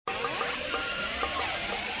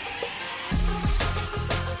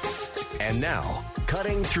And now,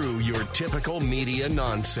 cutting through your typical media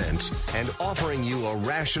nonsense and offering you a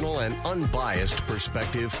rational and unbiased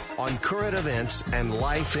perspective on current events and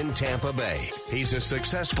life in Tampa Bay. He's a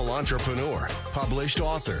successful entrepreneur, published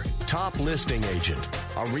author, top listing agent,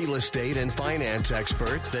 a real estate and finance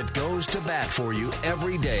expert that goes to bat for you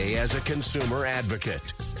every day as a consumer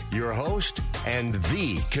advocate. Your host and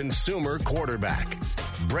the consumer quarterback,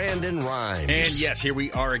 Brandon Rhymes. And yes, here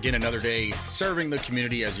we are again another day serving the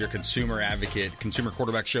community as your consumer advocate. Consumer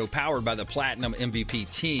Quarterback Show powered by the Platinum MVP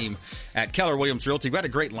team at Keller Williams Realty. We've got a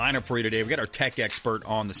great lineup for you today. We've got our tech expert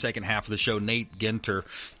on the second half of the show, Nate Ginter,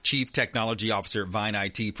 Chief Technology Officer at Vine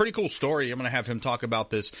IT. Pretty cool story. I'm going to have him talk about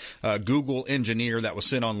this Google engineer that was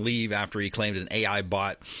sent on leave after he claimed an AI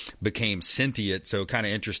bot became sentient. So kind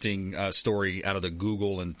of interesting story out of the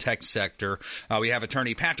Google and tech sector. We have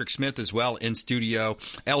attorney Patrick Smith as well in studio.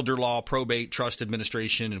 Elder law, probate, trust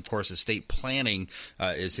administration, and of course estate planning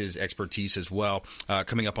is his expertise as well,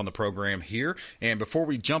 coming up on the program here. And before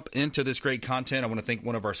we jump into this great content, I want to thank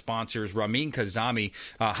one of our sponsors, Ramin Kazami,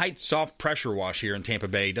 Heights Soft Pressure Wash here in Tampa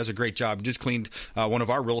Bay. Does a great job. Just cleaned one of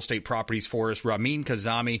our real estate properties for us. Ramin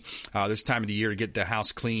Kazami, this time of the year to get the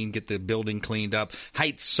house clean, get the building cleaned up.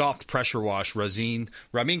 Heights Soft Pressure Wash, Ramin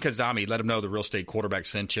Kazami. Let him know the real estate quarterback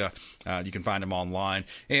sent you. You can find him online.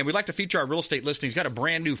 And we'd like to feature our real estate listings. Got a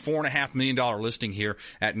brand new $4.5 million listing here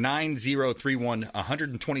at 9031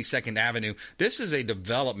 122nd Avenue. This is a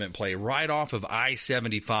development play right off of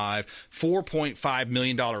I-75, $4.5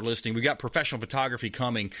 million listing. We've got professional photography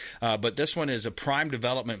coming, but this one is a prime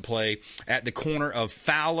development play at the corner of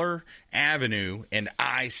Fowler Avenue and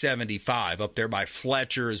I-75 up there by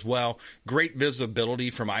Fletcher as well. Great visibility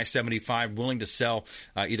from I-75, willing to sell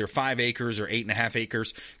either 5 acres or 8.5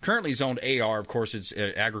 acres. Currently zoned AR, of course, it's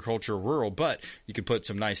agriculture rural, but you could put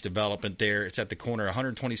some nice development there. It's at the corner of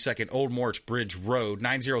 122nd Old Morris Bridge Road,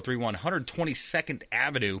 9031 122nd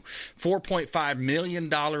Avenue. $4.5 million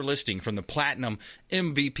listing from the Platinum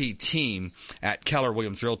MVP team at Keller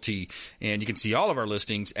Williams Realty. And you can see all of our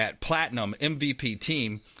listings at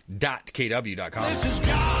platinummvpteam.kw.com. This is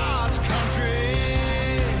God's country.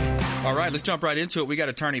 All right, let's jump right into it. We got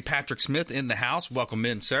attorney Patrick Smith in the house. Welcome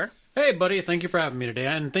in, sir. Hey, buddy. Thank you for having me today.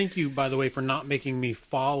 And thank you, by the way, for not making me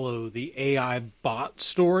follow the AI bot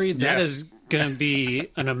story. That is going to be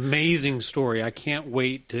an amazing story. I can't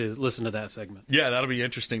wait to listen to that segment. Yeah, that'll be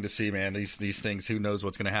interesting to see, man. These things, who knows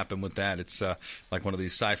what's going to happen with that. It's like one of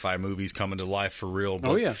these sci-fi movies coming to life for real.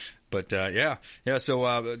 But, oh, yeah. But, yeah. So,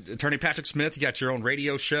 Attorney Patrick Smith, you got your own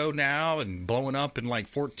radio show now and blowing up in like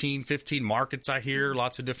 14, 15 markets, I hear.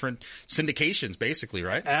 Lots of different syndications, basically,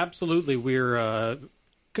 right? Absolutely. We're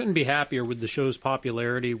couldn't be happier with the show's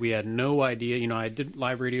popularity. We had no idea. You know, I did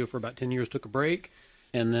live radio for about 10 years, took a break,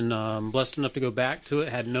 and then blessed enough to go back to it.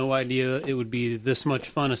 Had no idea it would be this much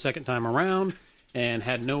fun a second time around, and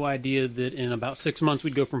had no idea that in about 6 months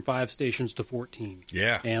we'd go from 5 stations to 14.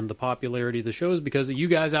 Yeah. And the popularity of the show is because of you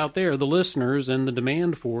guys out there, the listeners, and the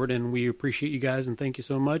demand for it, and we appreciate you guys, and thank you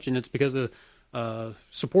so much. And it's because of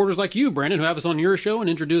supporters like you, Brandon, who have us on your show and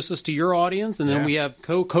introduce us to your audience, and then we have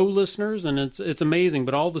co-listeners, and it's amazing.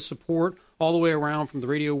 But all the support all the way around from the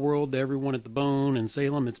radio world to everyone at the Bone and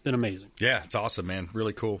Salem, it's been amazing. Yeah, it's awesome, man.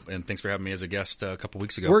 Really cool. And thanks for having me as a guest a couple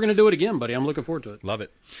weeks ago. We're going to do it again, buddy. I'm looking forward to it. Love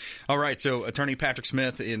it. All right, so Attorney Patrick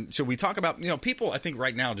Smith, and so we talk about, people, I think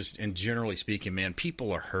right now, just in generally speaking, man,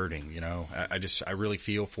 people are hurting, I really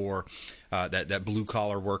feel for that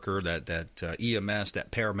blue-collar worker, that EMS, that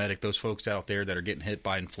paramedic, those folks out there that are getting hit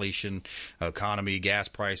by inflation, economy, gas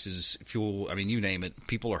prices, fuel, I mean, you name it.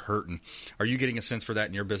 People are hurting. Are you getting a sense for that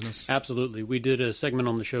in your business? Absolutely. We did a segment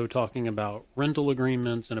on the show talking about rental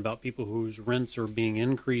agreements and about people whose rents are being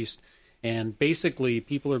increased, and basically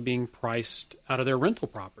people are being priced out of their rental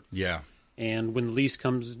property. Yeah. And when the lease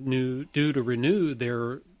comes due to renew,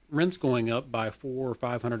 their rent's going up by $400 or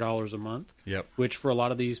 $500 a month. Yep. Which for a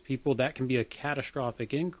lot of these people, that can be a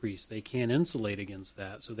catastrophic increase. They can't insulate against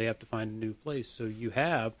that, so they have to find a new place. So you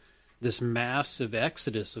have this massive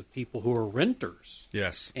exodus of people who are renters.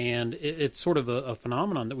 Yes. And it's sort of a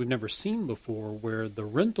phenomenon that we've never seen before, where the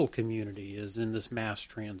rental community is in this mass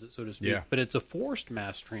transit, so to speak. Yeah. But it's a forced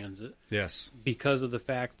mass transit. Yes. Because of the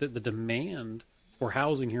fact that the demand for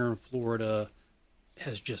housing here in Florida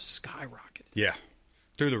has just skyrocketed. Yeah.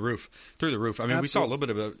 Through the roof. I mean, Absolutely. we saw a little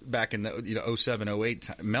bit of it back in the 07, 08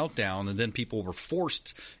 meltdown, and then people were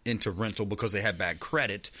forced into rental because they had bad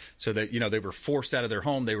credit. So that they were forced out of their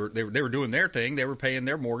home. They were doing their thing. They were paying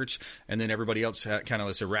their mortgage, and then everybody else had kind of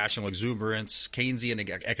this irrational exuberance,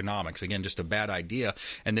 Keynesian economics. Again, just a bad idea.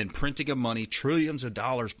 And then printing of money, trillions of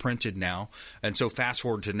dollars printed now. And so fast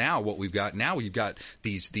forward to now, what we've got now, we've got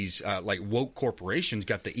these like woke corporations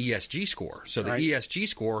got the ESG score. So the ESG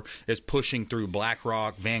score is pushing through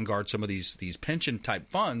BlackRock, Vanguard, some of these pension type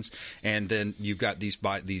funds, and then you've got these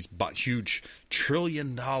huge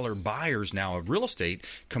trillion-dollar buyers now of real estate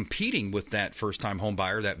competing with that first-time home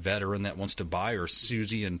buyer, that veteran that wants to buy, or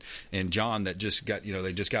Susie and John that just got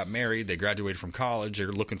they just got married, they graduated from college,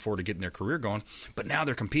 they're looking forward to getting their career going, but now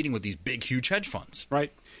they're competing with these big, huge hedge funds.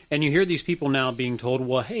 Right. And you hear these people now being told,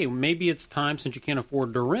 well, hey, maybe it's time, since you can't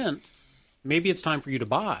afford to rent, maybe it's time for you to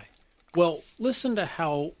buy. Well, listen to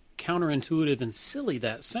how counterintuitive and silly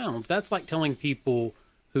that sounds. That's like telling people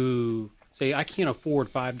who say, I can't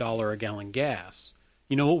afford $5 a gallon gas.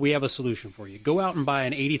 You know what? We have a solution for you. Go out and buy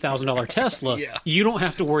an $80,000 Tesla. Yeah. You don't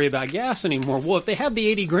have to worry about gas anymore. Well, if they had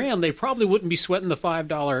the $80,000, they probably wouldn't be sweating the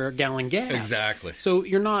 $5 a gallon gas. Exactly. So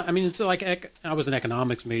you're not, I mean, it's like, I was an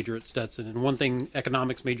economics major at Stetson, and one thing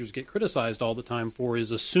economics majors get criticized all the time for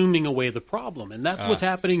is assuming away the problem. And that's what's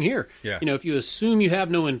happening here. Yeah. If you assume you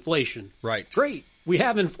have no inflation, right, great. We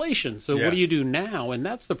have inflation. So what do you do now? And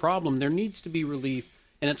that's the problem. There needs to be relief,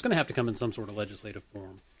 and it's going to have to come in some sort of legislative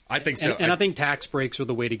form. I think so. And I think tax breaks are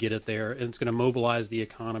the way to get it there, and it's going to mobilize the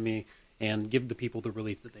economy and give the people the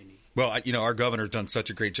relief that they need. Well, our governor's done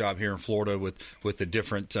such a great job here in Florida with the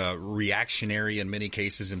different reactionary in many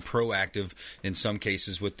cases and proactive in some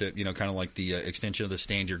cases with the kind of like the extension of the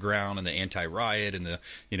stand your ground and the anti-riot and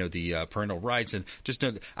the parental rights, and just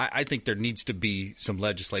I think there needs to be some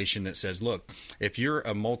legislation that says, look, if you're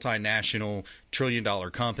a multinational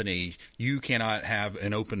trillion-dollar company, you cannot have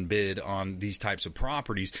an open bid on these types of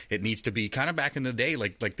properties. It needs to be kind of back in the day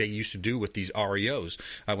like they used to do with these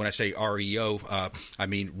REOs. When I say REO, I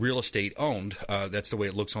mean real estate owned. That's the way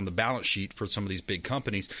it looks on the balance sheet for some of these big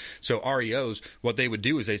companies. So REOs, what they would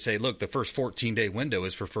do is they'd say, look, the first 14-day window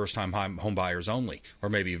is for first-time home buyers only, or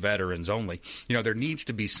maybe veterans only. There needs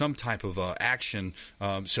to be some type of action.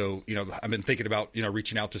 So I've been thinking about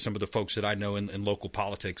reaching out to some of the folks that I know in local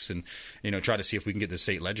politics and try to see if we can get the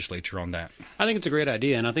state legislature on that. I think it's a great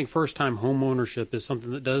idea, and I think first-time home ownership is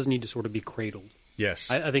something that does need to sort of be cradled.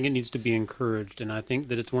 Yes. I think it needs to be encouraged, and I think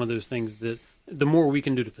that it's one of those things that the more we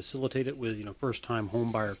can do to facilitate it with first-time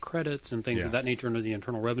home buyer credits and things of that nature under the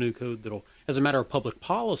Internal Revenue Code that'll, as a matter of public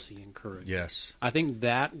policy, encourage. Yes. I think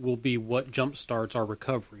that will be what jumpstarts our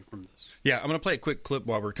recovery from this. Yeah, I'm going to play a quick clip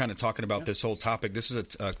while we're kind of talking about this whole topic. This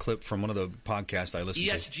is a clip from one of the podcasts I listen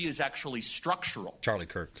to. ESG is actually structural. Charlie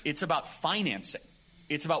Kirk. It's about financing.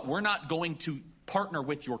 It's about we're not going to partner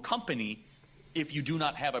with your company if you do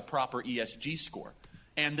not have a proper ESG score.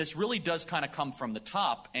 And this really does kind of come from the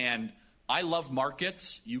top. And I love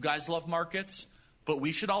markets. You guys love markets. But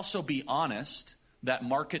we should also be honest that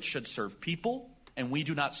markets should serve people, and we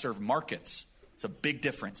do not serve markets. It's a big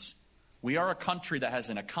difference. We are a country that has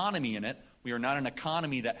an economy in it. We are not an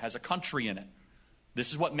economy that has a country in it.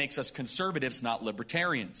 This is what makes us conservatives, not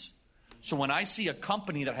libertarians. So when I see a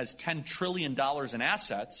company that has $10 trillion in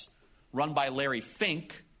assets run by Larry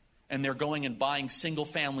Fink, and they're going and buying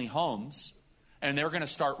single-family homes, and they're going to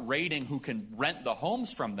start rating who can rent the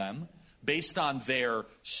homes from them based on their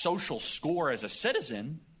social score as a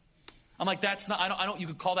citizen, I'm like, that's not, I don't, you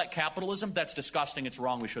could call that capitalism. That's disgusting. It's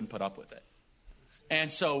wrong. We shouldn't put up with it.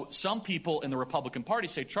 And so some people in the Republican Party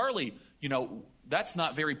say, Charlie, that's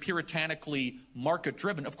not very puritanically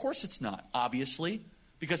market-driven. Of course it's not, obviously,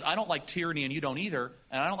 because I don't like tyranny and you don't either,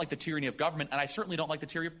 and I don't like the tyranny of government, and I certainly don't like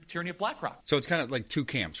the tyranny of BlackRock. So it's kind of like two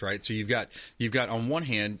camps, right? So you've got on one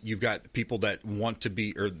hand, you've got people that want to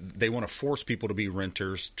be, or they want to force people to be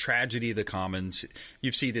renters, tragedy of the commons.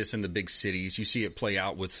 You see this in the big cities. You see it play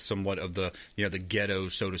out with somewhat of the, the ghetto,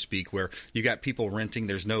 so to speak, where you got people renting.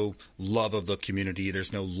 There's no love of the community.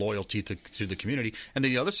 There's no loyalty to the community. And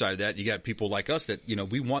then the other side of that, you got people like us that,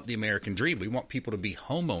 we want the American dream. We want people to be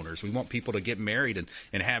homeowners. We want people to get married and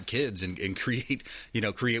have kids and create,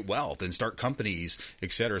 create wealth and start companies,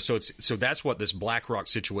 et cetera. So that's what this BlackRock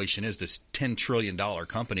situation is, this $10 trillion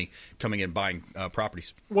company coming in buying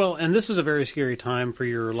properties. Well, and this is a very scary time for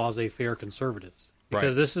your laissez-faire conservatives.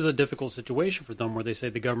 Because this is a difficult situation for them where they say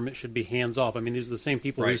the government should be hands-off. I mean, these are the same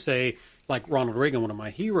people who say, like Ronald Reagan, one of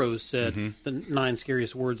my heroes, said the 9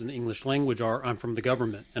 scariest words in the English language are, I'm from the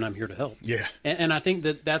government and I'm here to help. Yeah. And I think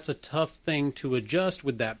that that's a tough thing to adjust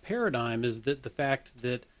with that paradigm, is that the fact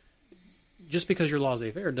that just because you're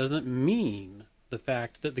laissez-faire doesn't mean the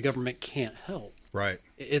fact that the government can't help. Right.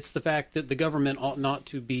 It's the fact that the government ought not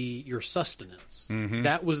to be your sustenance.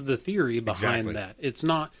 That was the theory behind that. It's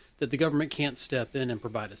not that the government can't step in and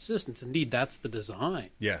provide assistance. Indeed, that's the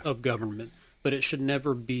design of government. But it should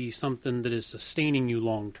never be something that is sustaining you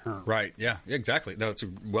long term. Right. Yeah, exactly. That's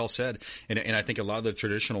well said. And I think a lot of the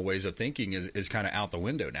traditional ways of thinking is kind of out the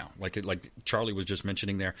window now. Like Charlie was just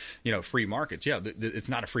mentioning there, free markets. Yeah, it's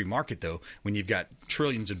not a free market, though, when you've got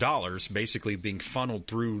trillions of dollars basically being funneled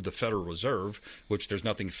through the Federal Reserve, which there's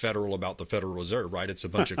nothing federal about the Federal Reserve, right? It's a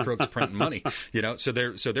bunch of crooks printing money, So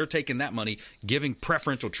they're taking that money, giving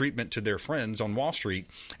preferential treatment to their friends on Wall Street,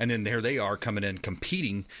 and then there they are coming in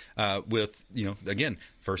competing with again,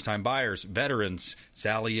 first-time buyers, veterans,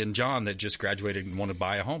 Sally and John that just graduated and want to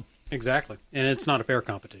buy a home. Exactly. And it's not a fair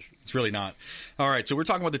competition. It's really not. All right, so we're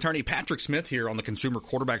talking with attorney Patrick Smith here on the Consumer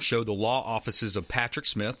Quarterback Show, the law offices of Patrick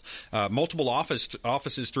Smith. Multiple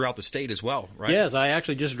offices throughout the state as well, right? Yes, I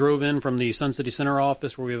actually just drove in from the Sun City Center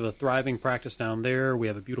office where we have a thriving practice down there. We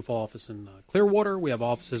have a beautiful office in Clearwater. We have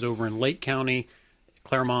offices over in Lake County,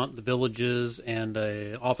 Claremont, the Villages, and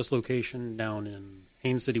an office location down in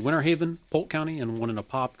Haines City, Winter Haven, Polk County, and one in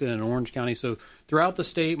Apopka and Orange County. So throughout the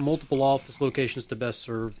state, multiple office locations to best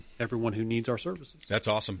serve everyone who needs our services. That's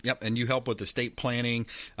awesome. Yep, and you help with estate planning,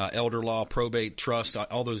 elder law, probate, trust,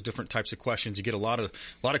 all those different types of questions. You get a lot of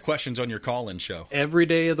questions on your call-in show. Every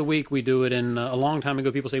day of the week we do it, and a long time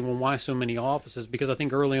ago people say, well, why so many offices? Because I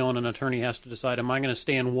think early on an attorney has to decide, am I going to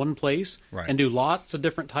stay in one place and do lots of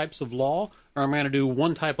different types of law, or am I going to do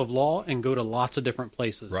one type of law and go to lots of different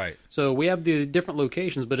places? Right. So we have the different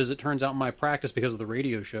locations, but as it turns out in my practice, because of the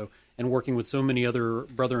radio show and working with so many other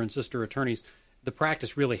brother and sister attorneys, the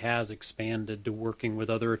practice really has expanded to working with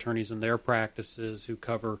other attorneys in their practices who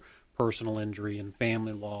cover personal injury and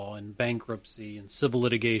family law and bankruptcy and civil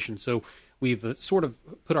litigation. So we've sort of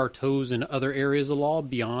put our toes in other areas of law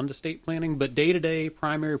beyond estate planning, but day-to-day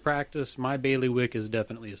primary practice, my bailiwick is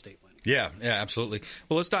definitely estate planning. Yeah, absolutely.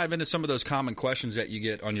 Well, let's dive into some of those common questions that you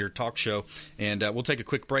get on your talk show, and we'll take a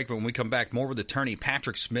quick break. But when we come back, more with attorney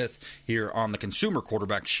Patrick Smith here on the Consumer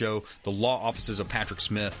Quarterback Show, the law offices of Patrick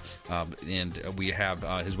Smith, and we have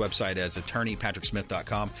his website as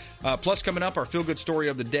attorneypatricksmith.com. Plus, coming up, our feel-good story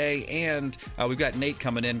of the day, and we've got Nate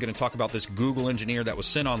coming in, going to talk about this Google engineer that was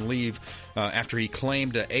sent on leave after he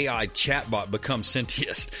claimed an AI chatbot become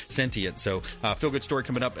sentient. So, feel-good story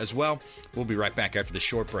coming up as well. We'll be right back after the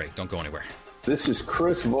short break. Don't go anywhere. This is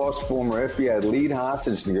Chris Voss, former FBI lead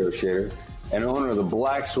hostage negotiator and owner of the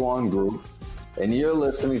Black Swan Group, and you're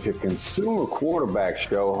listening to Consumer Quarterback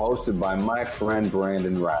Show hosted by my friend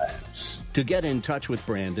Brandon Rhymes. To get in touch with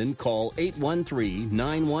Brandon, call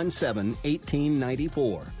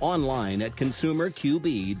 813-917-1894. Online at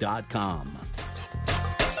consumerqb.com.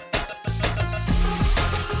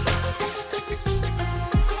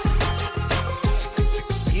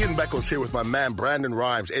 Ian Beckles here with my man Brandon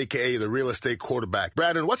Rhymes, a.k.a. the real estate quarterback.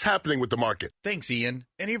 Brandon, what's happening with the market? Thanks, Ian.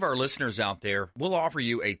 Any of our listeners out there, we'll offer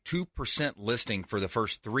you a 2% listing for the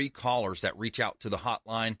first 3 callers that reach out to the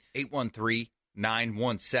hotline,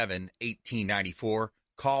 813-917-1894.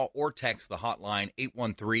 Call or text the hotline,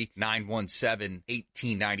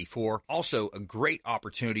 813-917-1894. Also, a great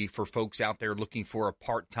opportunity for folks out there looking for a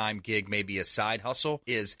part-time gig, maybe a side hustle,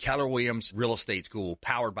 is Keller Williams Real Estate School,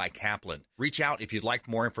 powered by Kaplan. Reach out if you'd like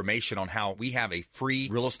more information on how we have a free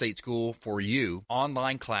real estate school for you,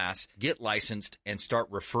 online class, get licensed, and start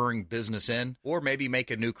referring business in, or maybe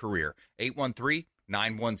make a new career.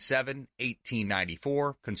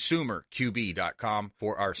 813-917-1894, consumerqb.com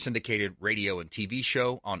for our syndicated radio and TV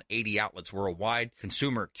show on 80 outlets worldwide,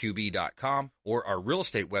 consumerqb.com, or our real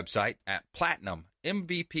estate website at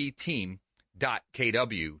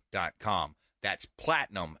platinummvpteam.kw.com. That's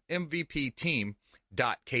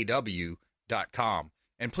platinummvpteam.kw.com.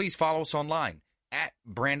 And please follow us online at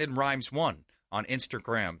Brandon Rhymes 1 on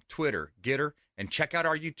Instagram, Twitter, Getter, and check out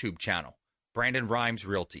our YouTube channel, Brandon Rhymes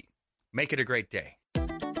Realty. Make it a great day.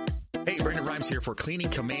 Hey, Brandon Rhymes here for Cleaning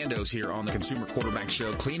Commandos here on the Consumer Quarterback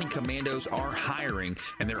Show. Cleaning Commandos are hiring,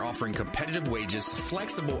 and they're offering competitive wages,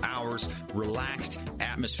 flexible hours, relaxed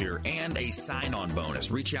atmosphere, and a sign-on bonus.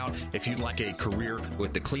 Reach out if you'd like a career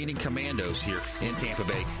with the Cleaning Commandos here in Tampa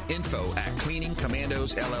Bay. Info at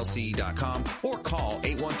cleaningcommandosllc.com or call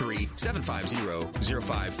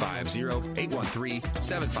 813-750-0550,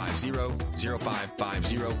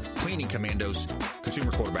 813-750-0550. Cleaning Commandos,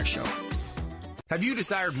 Consumer Quarterback Show. Have you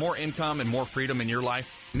desired more income and more freedom in your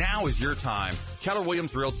life? Now is your time. Keller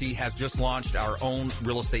Williams Realty has just launched our own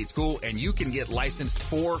real estate school, and you can get licensed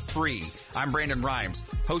for free. I'm Brandon Rhymes,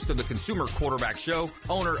 host of the Consumer Quarterback Show,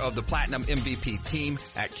 owner of the Platinum MVP team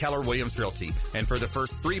at Keller Williams Realty. And for the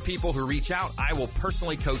first 3 people who reach out, I will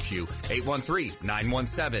personally coach you.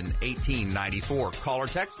 813-917-1894. Call or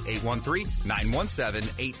text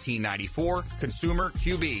 813-917-1894.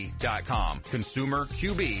 ConsumerQB.com.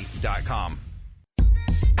 ConsumerQB.com.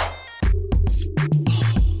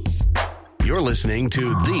 You're listening to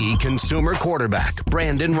the Consumer Quarterback,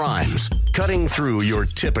 Brandon Rhymes, cutting through your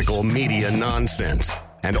typical media nonsense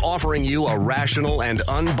and offering you a rational and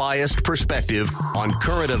unbiased perspective on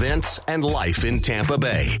current events and life in Tampa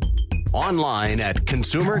Bay. Online at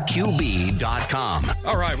ConsumerQB.com.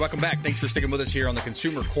 All right, welcome back. Thanks for sticking with us here on the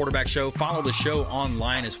Consumer Quarterback Show. Follow the show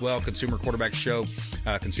online as well, Consumer Quarterback Show,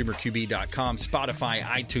 ConsumerQB.com, Spotify,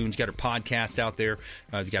 iTunes. Got our podcast out there.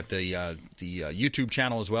 You've got the YouTube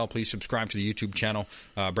channel as well. Please subscribe to the YouTube channel.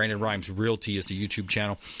 Brandon Rhymes Realty is the YouTube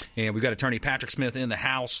channel. And we've got attorney Patrick Smith in the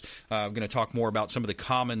house. We're going to talk more about some of the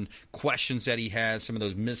common questions that he has, some of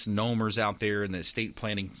those misnomers out there in the estate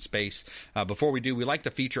planning space. Before we do, we like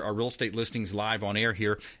to feature our real estate listings live on air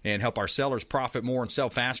here and help our sellers profit more and sell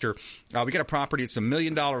faster. We got a property. It's $1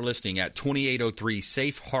 million listing at 2803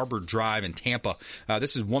 Safe Harbor Drive in Tampa.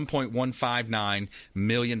 This is $1.159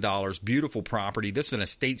 million. Beautiful property. This is an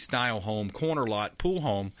estate-style home, corner lot, pool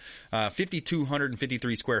home,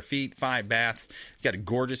 5,253 square feet, 5 baths. You got a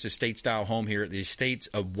gorgeous estate-style home here at the Estates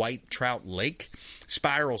of White Trout Lake.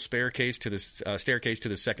 Spiral staircase to the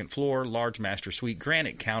second floor, large master suite,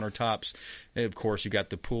 granite countertops. And of course, you got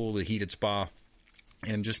the pool, the heated spa.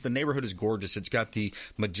 And just the neighborhood is gorgeous. It's got the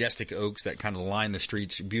majestic oaks that kind of line the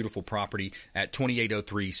streets. Beautiful property at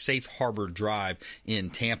 2803 Safe Harbor Drive in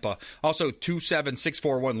Tampa. Also,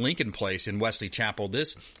 27641 Lincoln Place in Wesley Chapel.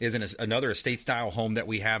 This is another estate-style home that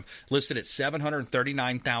we have listed at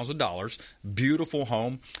 $739,000. Beautiful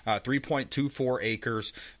home, 3.24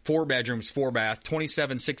 acres, 4 bedrooms, 4 bath,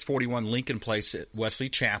 27641 Lincoln Place at Wesley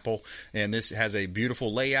Chapel. And this has a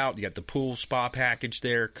beautiful layout. You got the pool spa package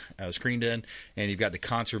there, screened in, and you've got the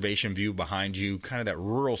conservation view behind you, kind of that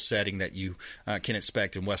rural setting that you can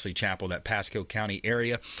expect in Wesley Chapel, that Pasco County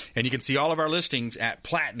area. And you can see all of our listings at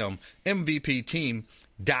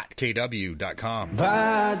PlatinumMVPTeam.kw.com.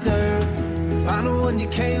 Buy dirt, find one you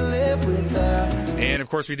can't live without. And, of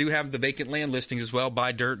course, we do have the vacant land listings as well.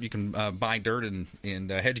 Buy dirt. You can buy dirt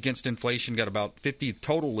and hedge against inflation. Got about 50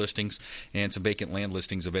 total listings and some vacant land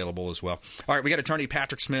listings available as well. All right, we got attorney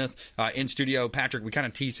Patrick Smith in studio. Patrick, we kind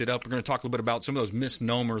of tease it up. We're going to talk a little bit about some of those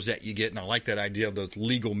misnomers that you get, and I like that idea of those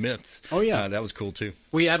legal myths. Oh, yeah. That was cool, too.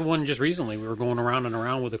 We had one just recently. We were going around and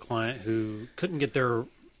around with a client who couldn't get their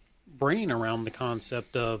brain around the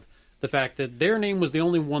concept of the fact that their name was the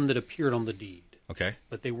only one that appeared on the deed. Okay.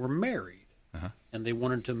 But they were married. And they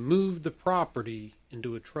wanted to move the property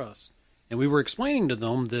into a trust. And we were explaining to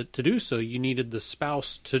them that to do so, you needed the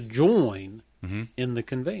spouse to join in the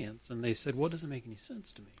conveyance. And they said, well, it doesn't make any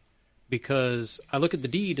sense to me. Because I look at the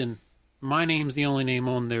deed and my name's the only name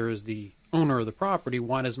on there as the owner of the property.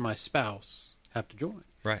 Why does my spouse have to join?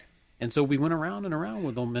 Right. And so we went around and around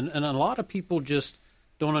with them. And a lot of people just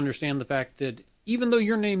don't understand the fact that even though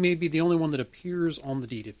your name may be the only one that appears on the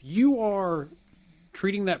deed, if you are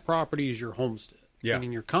treating that property as your homestead,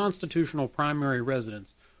 meaning your constitutional primary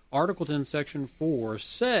residence, Article 10, Section 4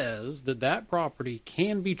 says that that property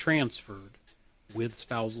can be transferred with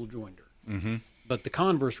spousal joinder. But the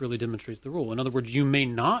converse really demonstrates the rule. In other words, you may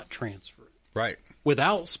not transfer it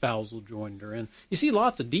without spousal joinder. And you see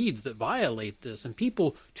lots of deeds that violate this. And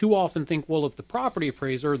people too often think, well, if the property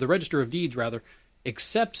appraiser, or the Register of Deeds rather,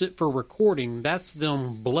 accepts it for recording, that's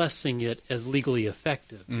them blessing it as legally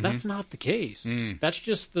effective. That's not the case. That's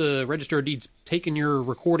just the Register of Deeds taking your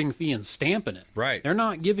recording fee and stamping it. Right. They're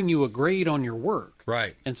not giving you a grade on your work.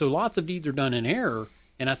 Right. And so lots of deeds are done in error,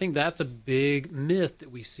 and I think that's a big myth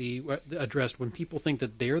that we see addressed when people think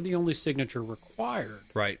that they're the only signature required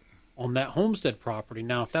on that homestead property.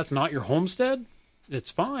 Now, if that's not your homestead,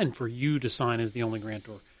 it's fine for you to sign as the only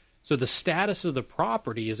grantor. So the status of the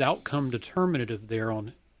property is outcome determinative there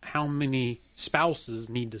on how many spouses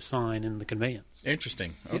need to sign in the conveyance.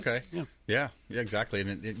 Interesting. Okay. Yeah, exactly.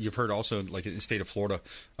 And you've heard also, like in the state of Florida,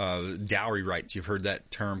 dowry rights. You've heard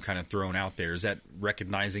that term kind of thrown out there. Is that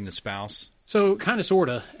recognizing the spouse? So kind of, sort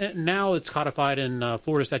of. Now it's codified in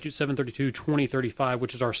Florida Statute 732-2035,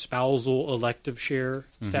 which is our spousal elective share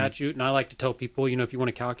statute. And I like to tell people, if you want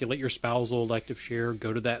to calculate your spousal elective share,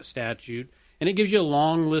 go to that statute. And it gives you a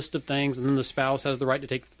long list of things, and then the spouse has the right to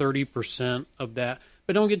take 30% of that.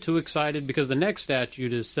 But don't get too excited, because the next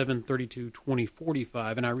statute is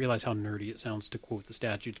 732-2045, and I realize how nerdy it sounds to quote the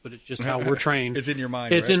statutes, but it's just how we're trained. It's in your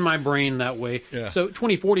mind, It's right? in my brain that way. Yeah. So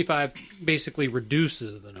 2045 basically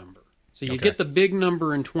reduces the number. So you get the big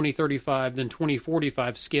number in 2035, then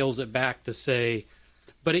 2045 scales it back to say,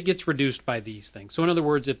 but it gets reduced by these things. So in other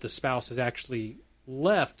words, if the spouse has actually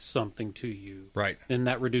left something to you, right, then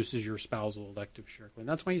that reduces your spousal elective share claim.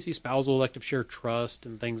 That's why you see spousal elective share trust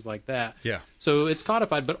and things like that. Yeah. So it's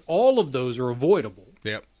codified, but all of those are avoidable.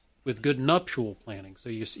 Yep. With good nuptial planning. So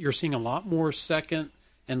you're seeing a lot more second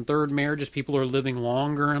and third marriages. People are living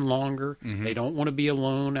longer and longer. Mm-hmm. They don't want to be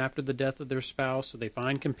alone after the death of their spouse, so they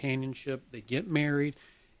find companionship. They get married,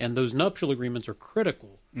 and those nuptial agreements are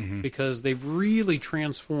critical because they've really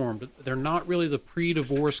transformed. They're not really the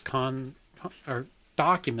pre-divorce or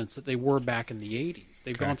documents that they were back in the 80s.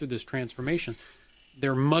 They've gone through this transformation.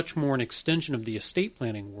 They're much more an extension of the estate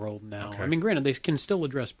planning world now. Okay. I mean, granted, they can still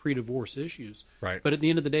address pre-divorce issues, right, but at the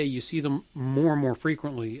end of the day, you see them more and more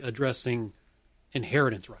frequently addressing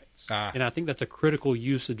inheritance rights. And I think that's a critical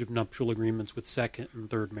usage of nuptial agreements with second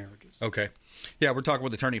and third marriages. Okay. Yeah, we're talking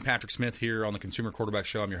with attorney Patrick Smith here on the Consumer Quarterback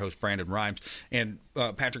Show. I'm your host, Brandon Rhymes. And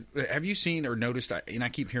Patrick, have you seen or noticed, and I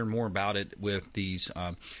keep hearing more about it with these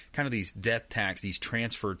kind of these death tax, these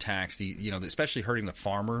transfer tax, especially hurting the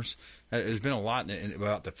farmers. There's been a lot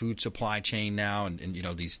about the food supply chain now, and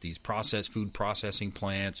these processed food processing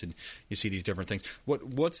plants, and you see these different things.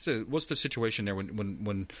 What's the situation there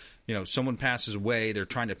when someone passes away, they're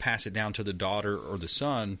trying to pass it down to the daughter or the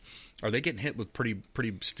son? Are they getting hit with pretty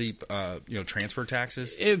steep transfer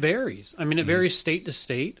taxes? It varies. I mean, it varies state to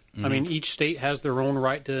state. I mean, each state has their own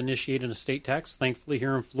right to initiate an estate tax. Thankfully,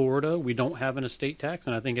 here in Florida, we don't have an estate tax,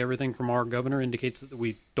 and I think everything from our governor indicates that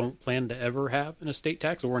we don't plan to ever have an estate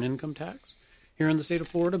tax or an income tax here in the state of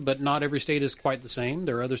Florida, but not every state is quite the same.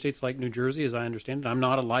 There are other states like New Jersey, as I understand it. I'm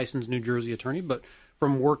not a licensed New Jersey attorney, but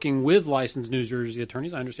from working with licensed New Jersey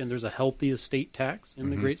attorneys, I understand there's a healthy estate tax in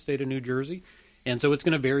the great state of New Jersey, and so it's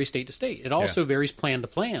going to vary state to state. It also varies plan to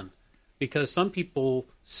plan, because some people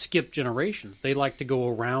skip generations. They like to go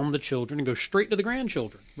around the children and go straight to the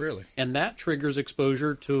grandchildren. Really? And that triggers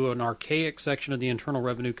exposure to an archaic section of the Internal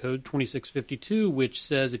Revenue Code, 2652, which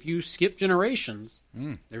says if you skip generations,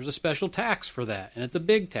 there's a special tax for that, and it's a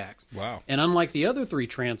big tax. Wow. And unlike the other three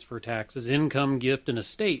transfer taxes, income, gift, and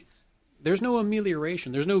estate, there's no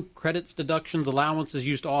amelioration. There's no credits, deductions, allowances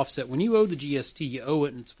used to offset. When you owe the GST, you owe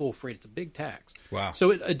it in its full freight. It's a big tax. Wow.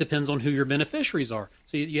 So it depends on who your beneficiaries are.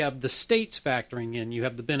 So you have the states factoring in. You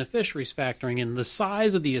have the beneficiaries factoring in. The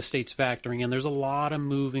size of the estates factoring in. There's a lot of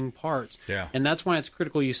moving parts. Yeah. And that's why it's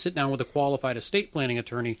critical you sit down with a qualified estate planning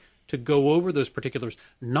attorney to go over those particulars,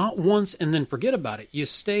 not once and then forget about it. You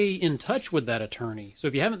stay in touch with that attorney. So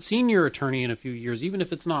if you haven't seen your attorney in a few years, even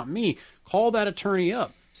if it's not me, call that attorney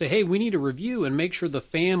up. Say, hey, we need a review and make sure the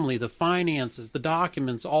family, the finances, the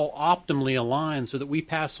documents all optimally align so that we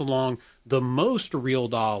pass along the most real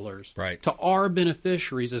dollars to our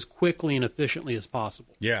beneficiaries as quickly and efficiently as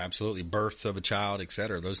possible. Yeah, absolutely. Births of a child, et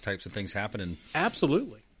cetera. Those types of things happen. And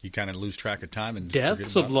absolutely. You kind of lose track of time. And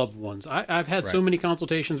deaths of loved ones. I've had so many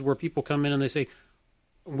consultations where people come in and they say,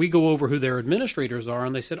 we go over who their administrators are,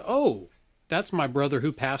 and they said, oh, that's my brother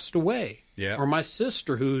who passed away. Yeah. Or my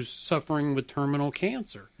sister who's suffering with terminal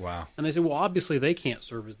cancer. Wow. And they say, well, obviously they can't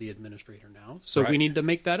serve as the administrator now, so we need to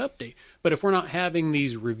make that update. But if we're not having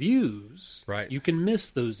these reviews, you can miss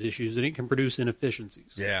those issues, and it can produce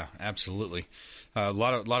inefficiencies. Yeah, absolutely. A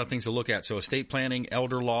lot of things to look at. So estate planning,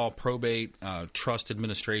 elder law, probate, trust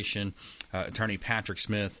administration, attorney Patrick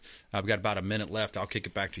Smith. I've got about a minute left. I'll kick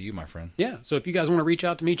it back to you, my friend. Yeah, so if you guys want to reach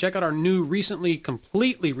out to me, check out our new, recently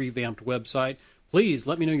completely revamped website. Please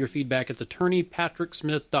let me know your feedback. It's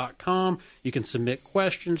attorneypatricksmith.com. You can submit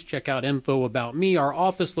questions, check out info about me, our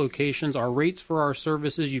office locations, our rates for our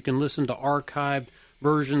services. You can listen to archived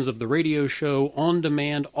versions of the radio show on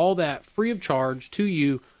demand, all that free of charge to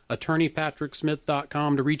you.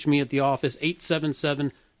 attorneypatricksmith.com. To reach me at the office,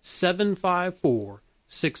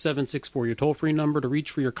 877-754-6764. Your toll-free number to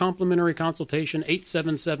reach for your complimentary consultation,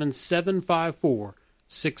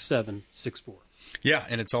 877-754-6764. Yeah,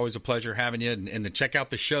 and it's always a pleasure having you. And to check out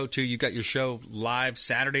the show, too. You got your show live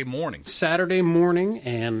Saturday morning. Saturday morning,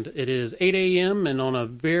 and it is 8 a.m. and on a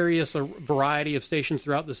variety of stations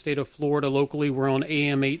throughout the state of Florida. Locally, we're on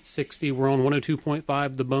AM 860. We're on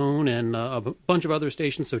 102.5 The Bone and a bunch of other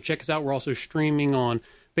stations. So check us out. We're also streaming on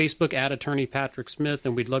Facebook at Attorney Patrick Smith,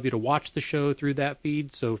 and we'd love you to watch the show through that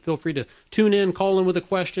feed. So feel free to tune in, call in with a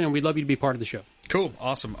question, and we'd love you to be part of the show. Cool.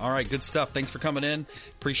 Awesome. All right. Good stuff. Thanks for coming in.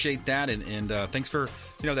 Appreciate that. And thanks for,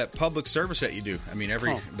 that public service that you do. I mean,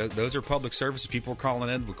 those are public services. People are calling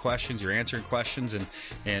in with questions. You're answering questions.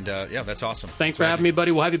 And yeah, that's awesome. Thanks for having me,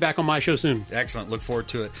 buddy. We'll have you back on my show soon. Excellent. Look forward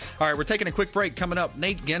to it. All right. We're taking a quick break. Coming up,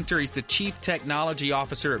 Nate Ginter. He's the Chief Technology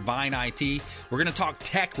Officer at Vine IT. We're going to talk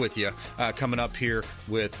tech with you coming up here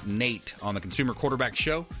with Nate on the Consumer Quarterback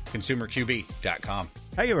Show, ConsumerQB.com.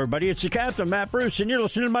 Hey, everybody, it's the Captain, Matt Bruce, and you're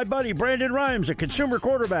listening to my buddy, Brandon Rhymes, a consumer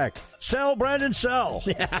quarterback. Sell, Brandon, sell.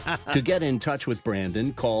 To get in touch with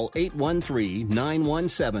Brandon, call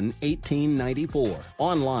 813-917-1894.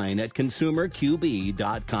 Online at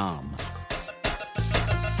ConsumerQB.com.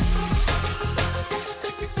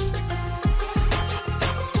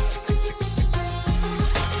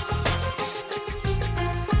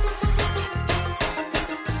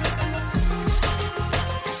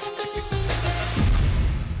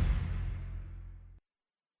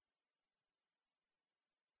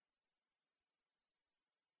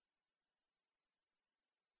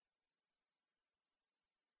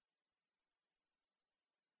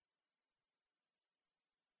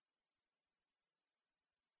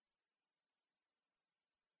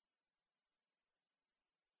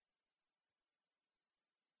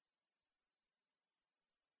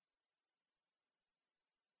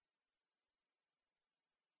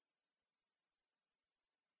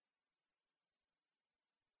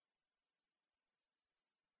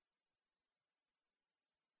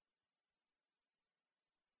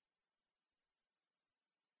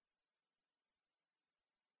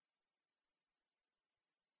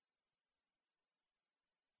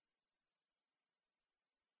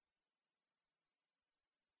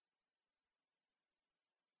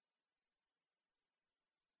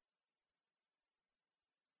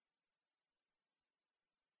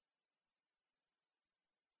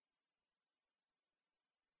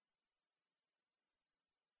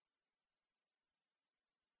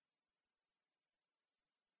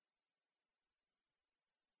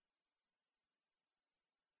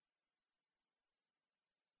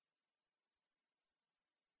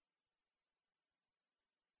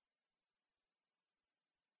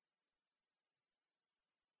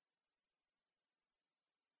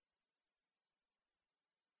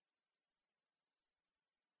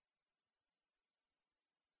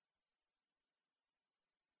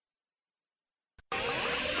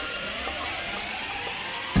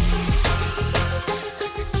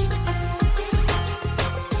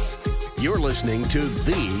 You're listening to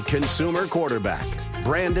The Consumer Quarterback,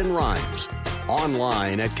 Brandon Rhymes.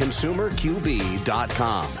 Online at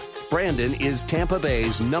ConsumerQB.com. Brandon is Tampa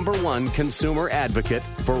Bay's #1 consumer advocate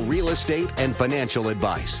for real estate and financial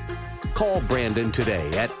advice. Call Brandon today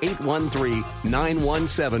at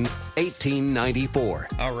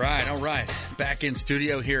 813-917-1894. All right. Back in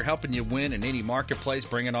studio here, helping you win in any marketplace,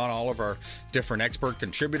 bringing on all of our different expert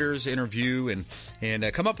contributors, interview,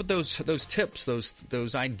 and come up with those tips,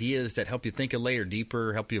 those ideas that help you think a layer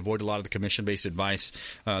deeper, help you avoid a lot of the commission-based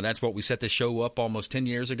advice. That's what we set this show up almost 10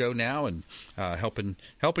 years ago now, and helping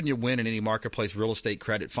you win in any marketplace, real estate,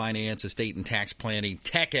 credit, finance, estate and tax planning,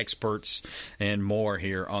 tech experts, and more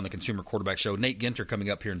here on the Consumer Quarterback Show. Nate Ginter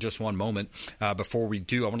coming up here in just one moment. Before we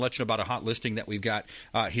do, I want to let you know about a hot listing that we've got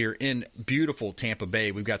here in beautiful Tampa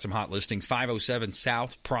Bay. We've got some hot listings. 507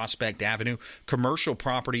 South Prospect Avenue, commercial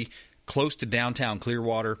property close to downtown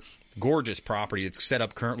Clearwater. Gorgeous property. It's set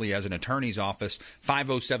up currently as an attorney's office.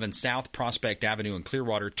 507 South Prospect Avenue in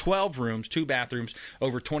Clearwater. 12 rooms, 2 bathrooms,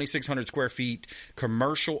 over 2,600 square feet.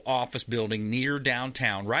 Commercial office building near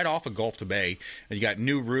downtown, right off of Gulf to Bay. And you got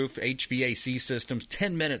new roof, HVAC systems,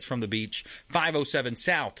 10 minutes from the beach. 507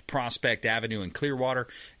 South Prospect Avenue in Clearwater.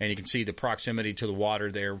 And you can see the proximity to the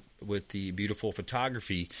water there with the beautiful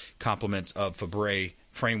photography compliments of Fabre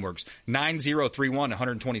Frameworks. 9031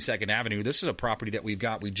 122nd Avenue. This is a property that we've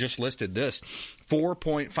got. We just listed this.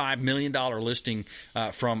 $4.5 million listing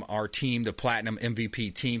from our team, the Platinum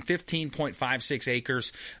MVP team. 15.56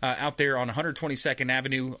 acres out there on 122nd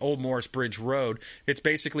Avenue, Old Morris Bridge Road. It's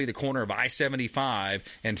basically the corner of I-75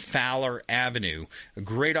 and Fowler Avenue. A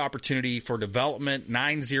great opportunity for development.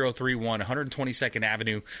 9031 122nd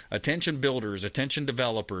Avenue. Attention builders, attention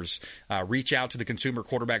developers. Reach out to the Consumer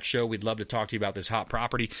Quarterback Show. We'd love to talk to you about this hot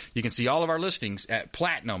property. You can see all of our listings at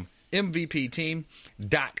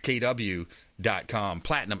PlatinumMVPTeam.kw.com.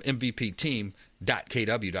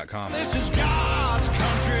 PlatinumMVPTeam.kw.com. This is God's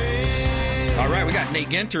country. All right, we got Nate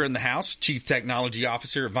Ginter in the house, Chief Technology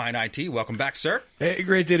Officer at Vine IT. Welcome back, sir. Hey,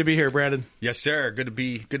 great day to be here, Brandon. Yes, sir. Good to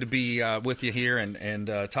be with you here and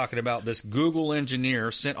talking about this Google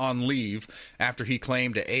engineer sent on leave after he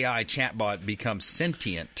claimed an AI chatbot becomes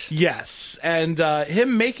sentient. Yes, and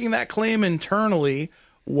him making that claim internally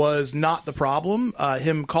was not the problem.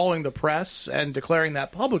 Him calling the press and declaring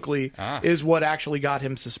that publicly is what actually got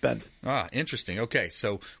him suspended. Interesting. Okay,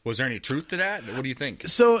 so was there any truth to that? What do you think?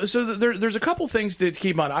 So there's a couple things to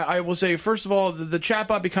keep in mind. I will say, first of all, the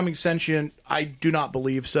chatbot becoming sentient, I do not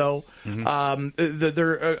believe so.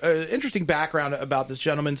 Interesting background about this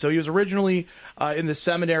gentleman. So he was originally in the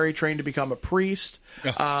seminary, trained to become a priest.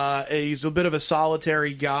 He's a bit of a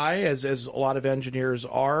solitary guy, as a lot of engineers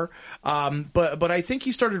are. But I think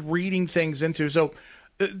he started reading things into. So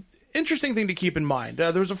interesting thing to keep in mind.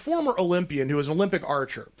 There was a former Olympian who was an Olympic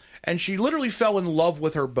archer, and she literally fell in love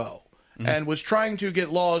with her bow. And was trying to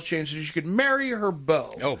get laws changed so she could marry her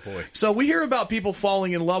bow. Oh, boy. So we hear about people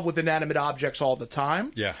falling in love with inanimate objects all the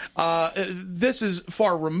time. Yeah. This is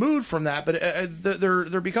far removed from that, but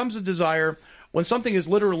there becomes a desire when something is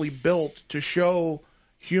literally built to show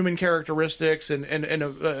human characteristics and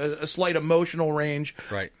a slight emotional range.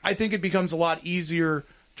 Right. I think it becomes a lot easier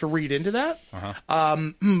to read into that.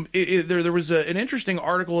 There was an interesting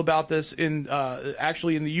article about this in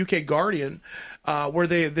actually in the UK Guardian, where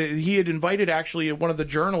he had invited actually one of the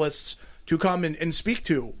journalists to come and speak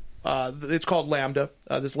to. It's called Lambda,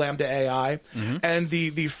 this Lambda AI, and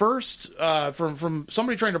the first from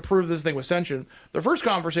somebody trying to prove this thing was sentient. The first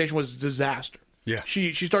conversation was disaster. Yeah,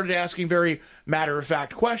 she started asking very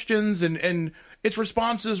matter-of-fact questions, and its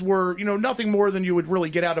responses were nothing more than you would really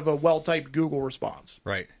get out of a well-typed Google response.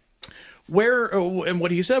 Right. And what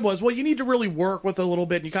he said was, well, you need to really work with it a little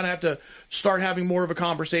bit, and you kind of have to start having more of a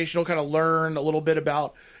conversation, kind of learn a little bit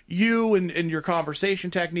about you and your conversation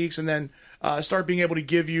techniques, and then start being able to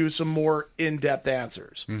give you some more in-depth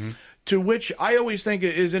answers. To which I always think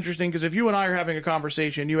is interesting, because if you and I are having a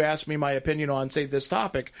conversation, you ask me my opinion on, say, this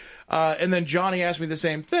topic, and then Johnny asked me the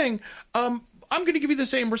same thing, I'm going to give you the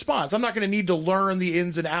same response. I'm not going to need to learn the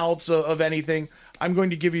ins and outs of anything. I'm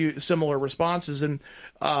going to give you similar responses. And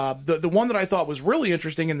the one that I thought was really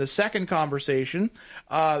interesting in the second conversation,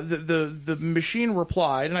 the machine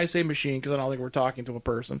replied, and I say machine because I don't think we're talking to a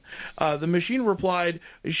person. The machine replied,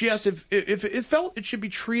 she asked if it felt it should be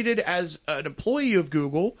treated as an employee of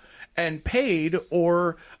Google and paid,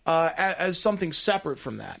 or as something separate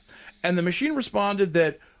from that. And the machine responded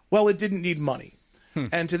that, well, it didn't need money.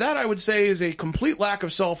 And to that, I would say, is a complete lack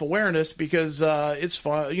of self-awareness, because it's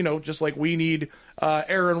fun, just like we need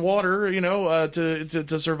air and water,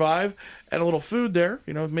 to survive, and a little food there,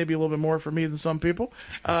 maybe a little bit more for me than some people.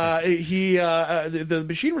 The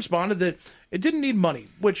machine responded that it didn't need money,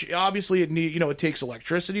 which obviously it takes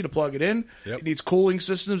electricity to plug it in. Yep. It needs cooling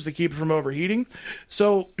systems to keep it from overheating.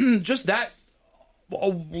 So just that a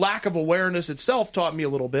lack of awareness itself taught me a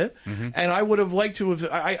little bit, and I would have liked to have.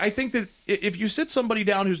 I think that if you sit somebody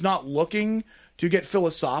down who's not looking to get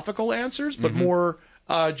philosophical answers, but more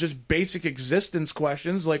just basic existence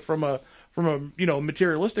questions, like from a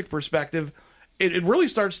materialistic perspective, it really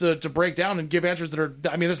starts to break down and give answers that are.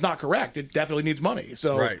 I mean, it's not correct. It definitely needs money.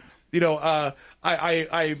 So, right.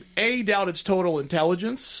 I doubt its total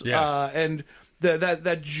intelligence, and.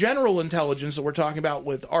 That general intelligence that we're talking about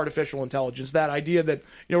with artificial intelligence, that idea that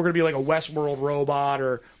we're going to be like a Westworld robot,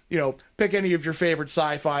 or pick any of your favorite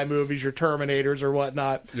sci-fi movies, your Terminators or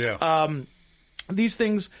whatnot. Yeah. These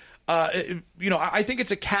things, I think it's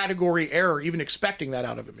a category error even expecting that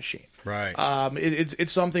out of a machine. Right.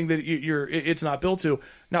 It's something that it's not built to.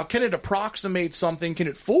 Now, can it approximate something? Can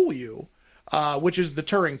it fool you? Which is the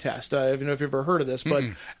Turing test. I don't know if you've ever heard of this, but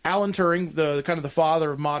Alan Turing, the kind of the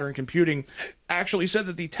father of modern computing, actually said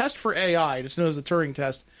that the test for AI, it's known as the Turing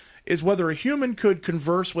test, is whether a human could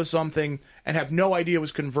converse with something and have no idea it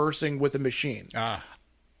was conversing with a machine.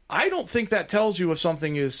 I don't think that tells you if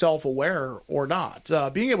something is self-aware or not.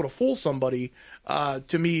 Being able to fool somebody,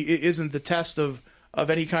 to me, isn't the test of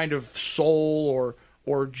any kind of soul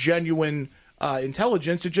or genuine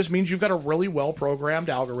intelligence. It just means you've got a really well-programmed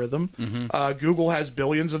algorithm. Google has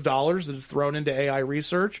billions of dollars that is thrown into AI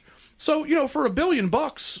research. So, for $1 billion,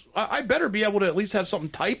 I better be able to at least have something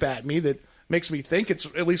type at me that makes me think it's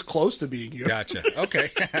at least close to being you. Gotcha. Okay.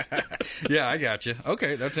 Yeah, I gotcha.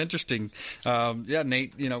 Okay, that's interesting.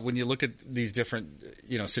 Nate, when you look at these different,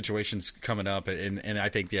 situations coming up, and I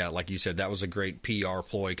think, like you said, that was a great PR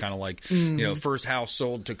ploy, kind of like, first house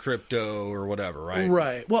sold to crypto or whatever, right?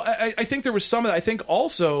 Right. Well, I think there was some of that. I think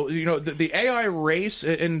also, the AI race,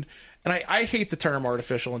 and and I hate the term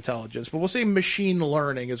artificial intelligence, but we'll say machine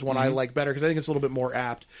learning is one I like better because I think it's a little bit more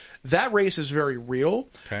apt. That race is very real,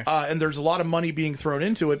 and there's a lot of money being thrown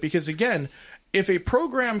into it because, again, if a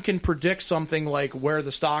program can predict something like where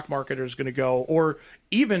the stock market is going to go, or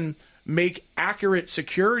even make accurate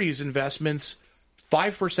securities investments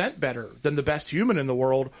 5% better than the best human in the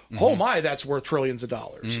world, oh my, that's worth trillions of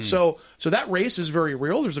dollars. So that race is very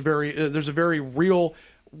real. There's a very real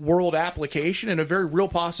world application and a very real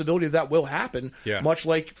possibility that will happen. Much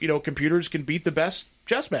like computers can beat the best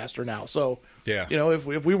chess master now. So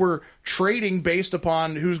if we were trading based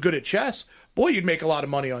upon who's good at chess, boy, you'd make a lot of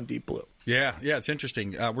money on Deep Blue. Yeah, it's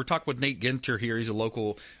interesting. We're talking with Nate Ginter here. He's a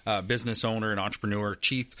local business owner and entrepreneur,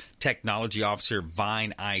 Chief Technology Officer,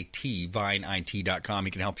 Vine IT, VineIT.com.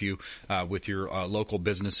 He can help you with your local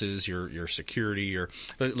businesses, your security.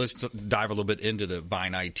 Let's dive a little bit into the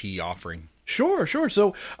Vine IT offering. Sure.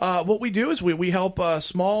 So what we do is we help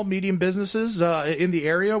small, medium businesses in the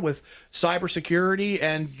area with cybersecurity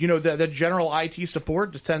and, the general IT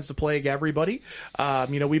support that tends to plague everybody.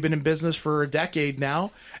 We've been in business for a decade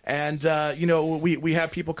now, and, we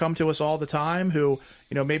have people come to us all the time who,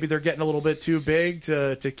 maybe they're getting a little bit too big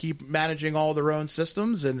to keep managing all their own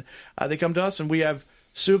systems, and they come to us, and we have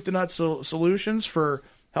soup to nuts solutions for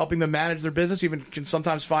helping them manage their business, even can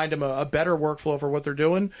sometimes find them a better workflow for what they're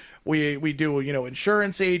doing. We do,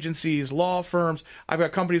 insurance agencies, law firms. I've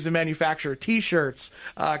got companies that manufacture T-shirts,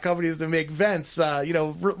 companies that make vents.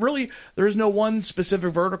 Really, there is no one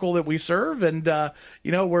specific vertical that we serve, and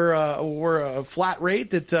we're a flat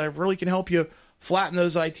rate that really can help you flatten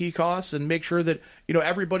those IT costs and make sure that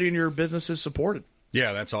everybody in your business is supported.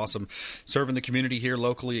 Yeah, that's awesome. Serving the community here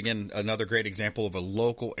locally. Again, another great example of a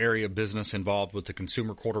local area business involved with the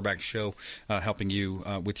Consumer Quarterback Show, helping you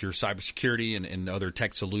with your cybersecurity and other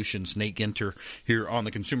tech solutions. Nate Ginter here on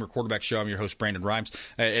the Consumer Quarterback Show. I'm your host, Brandon Rhymes.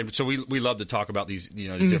 And so we love to talk about these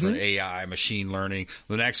different AI, machine learning.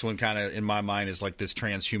 The next one kind of in my mind is like this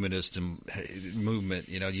transhumanist movement.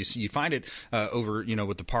 You find it over,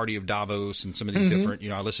 with the Party of Davos and some of these different,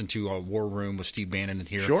 I listened to War Room with Steve Bannon and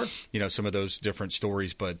hear, some of those different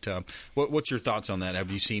stories, but what's your thoughts on that?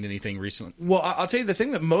 Have you seen anything recently? Well, I'll tell you, the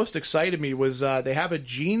thing that most excited me was they have a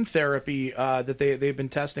gene therapy that they've been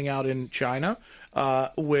testing out in China,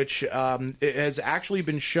 which has actually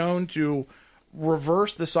been shown to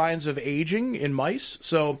reverse the signs of aging in mice.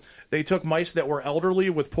 So they took mice that were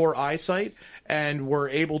elderly with poor eyesight and were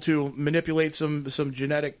able to manipulate some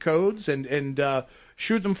genetic codes and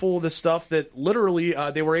shoot them full of this stuff that literally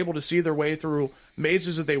they were able to see their way through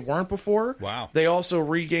mazes that they weren't before. Wow. They also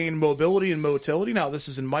regained mobility and motility. Now, this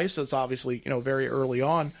is in mice, so it's obviously very early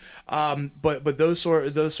on. But those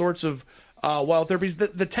sorts of wild therapies,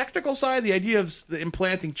 the technical side, the idea of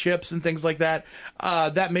implanting chips and things like that,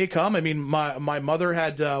 that may come. I mean, my mother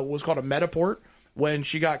had was called a Metaport when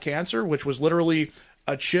she got cancer, which was literally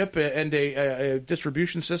a chip and a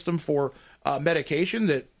distribution system for medication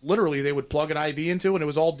that literally they would plug an IV into, and it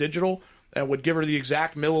was all digital and would give her the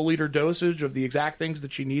exact milliliter dosage of the exact things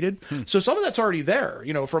that she needed. So some of that's already there,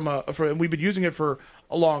 and we've been using it for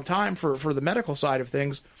a long time for the medical side of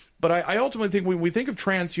things. But I ultimately think when we think of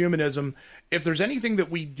transhumanism, if there's anything that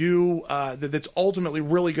we do that's ultimately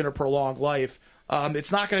really going to prolong life,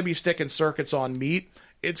 it's not going to be sticking circuits on meat.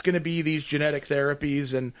 It's going to be these genetic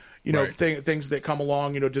therapies and things that come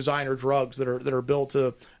along, designer drugs that are built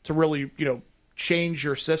to really change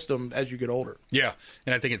your system as you get older. Yeah,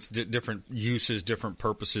 and I think it's different uses, different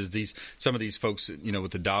purposes. Some of these folks,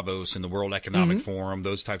 with the Davos and the World Economic Forum,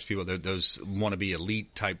 those types of people, those wannabe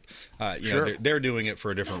elite type, they're doing it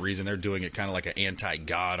for a different reason. They're doing it kind of like an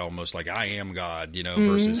anti-God, almost like I am God,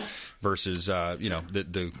 versus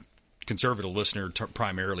the conservative listener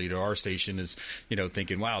primarily to our station is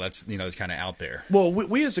thinking, wow, that's it's kind of out there. Well,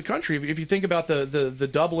 we as a country, if you think about the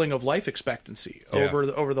doubling of life expectancy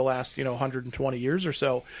over the last 120 years or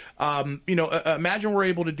so, imagine we're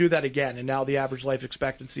able to do that again, and now the average life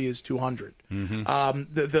expectancy is 200.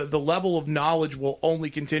 The level of knowledge will only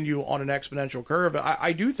continue on an exponential curve.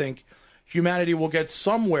 I do think humanity will get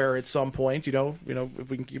somewhere at some point, if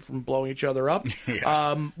we can keep from blowing each other up,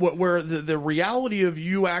 where the reality of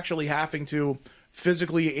you actually having to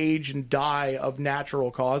physically age and die of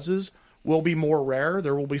natural causes will be more rare.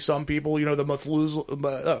 There will be some people,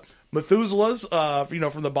 the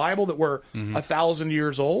Methuselahs, from the Bible that were 1,000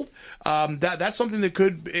 years old. That's something that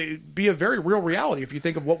could be a very real reality if you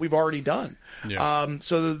think of what we've already done.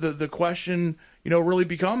 So the question really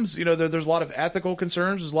becomes, there's a lot of ethical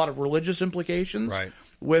concerns, there's a lot of religious implications. Right.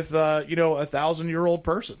 with a 1,000-year-old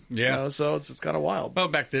person. Yeah. So it's kind of wild. Well,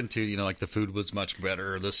 back then too, like the food was much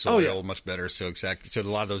better, the soil much better. So exactly. So a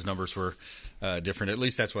lot of those numbers were different. At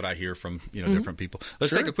least that's what I hear from different people.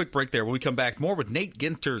 Let's take a quick break there. When we come back, more with Nate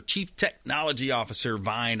Ginter, Chief Technology Officer,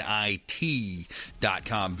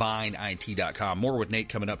 VineIT.com. VineIT.com. More with Nate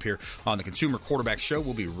coming up here on the Consumer Quarterback Show.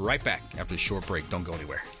 We'll be right back after this short break. Don't go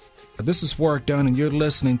anywhere. This is Warwick Dunn, and you're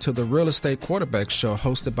listening to the Real Estate Quarterback Show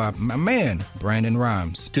hosted by my man, Brandon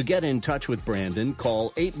Rhymes. To get in touch with Brandon, call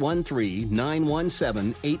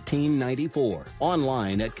 813-917-1894.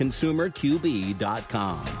 Online at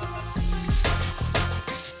ConsumerQB.com.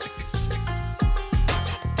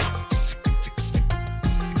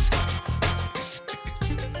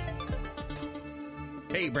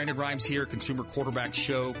 Hey, Brandon Rhymes here, Consumer Quarterback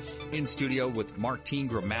Show, in studio with Martin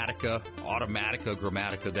Gramatica,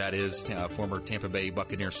 that is, former Tampa Bay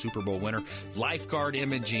Buccaneers Super Bowl winner, Lifeguard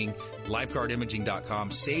Imaging,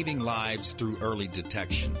 lifeguardimaging.com, saving lives through early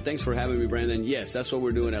detection. Thanks for having me, Brandon. Yes, that's what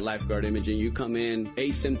we're doing at Lifeguard Imaging. You come in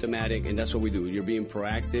asymptomatic, and that's what we do. You're being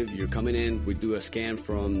proactive. You're coming in. We do a scan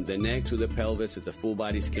from the neck to the pelvis. It's a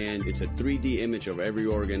full-body scan. It's a 3D image of every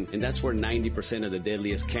organ, and that's where 90% of the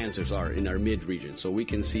deadliest cancers are, in our mid-region. So we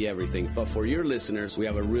can see everything. But for your listeners, we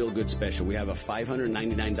have a real good special. We have a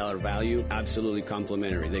 $599 value, absolutely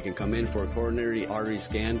complimentary. They can come in for a coronary artery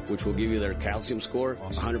scan, which will give you their calcium score,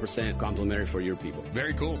 100% complimentary for your people.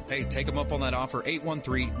 Very cool. Hey, take them up on that offer,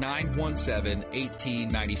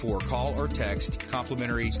 813-917-1894. Call or text,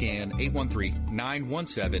 complimentary scan,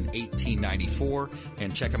 813-917-1894,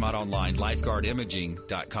 and check them out online,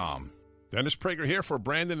 lifeguardimaging.com. Dennis Prager here for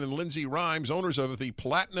Brandon and Lindsay Rhymes, owners of the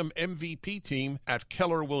Platinum MVP team at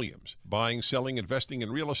Keller Williams. Buying, selling, investing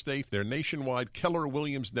in real estate, their nationwide Keller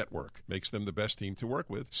Williams network makes them the best team to work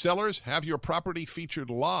with. Sellers, have your property featured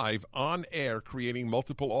live on air, creating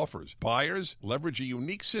multiple offers. Buyers, leverage a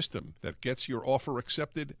unique system that gets your offer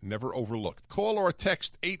accepted, never overlooked. Call or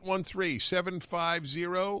text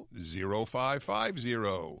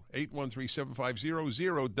 813-750-0550,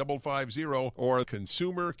 813-750-0550, or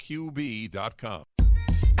ConsumerQB.com.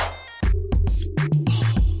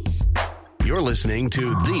 You're listening to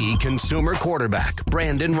the Consumer Quarterback,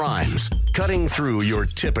 Brandon Rhymes, cutting through your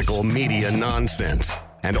typical media nonsense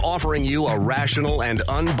and offering you a rational and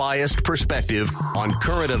unbiased perspective on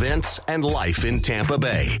current events and life in Tampa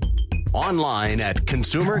Bay. Online at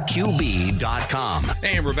ConsumerQB.com.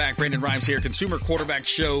 And we're back. Brandon Rhymes here, Consumer Quarterback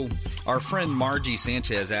Show. Our friend Margie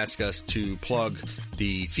Sanchez asked us to plug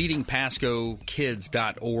the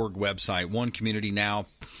FeedingPascoKids.org website. One Community Now.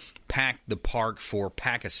 Pack the Park for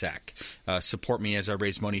Pack-a-Sack. Support me as I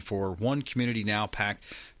raise money for One Community Now. Pack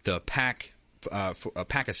the Pack.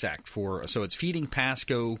 Pack-a-Sack so it's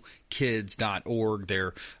feedingpascokids.org.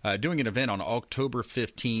 They're doing an event on October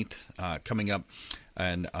 15th coming up,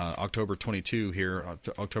 and October 22 here,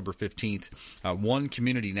 October 15th, One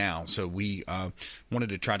Community Now. So we wanted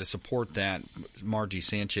to try to support that. Margie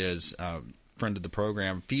Sanchez, friend of the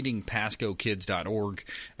program, feedingpascokids.org.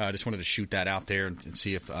 Just wanted to shoot that out there and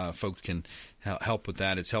see if folks can help with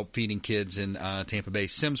that. It's help feeding kids in Tampa Bay.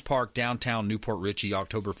 Sims Park, downtown Newport Richey,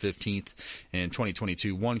 October 15th in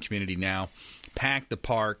 2022. One Community Now. Pack the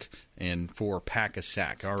Park and for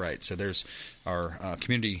Pack-a-Sack. All right, so there's our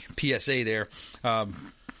community PSA there.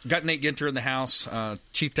 Got Nate Ginter in the house,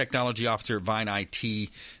 Chief Technology Officer at Vine IT,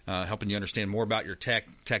 helping you understand more about your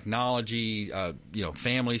technology.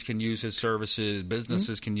 Families can use his services,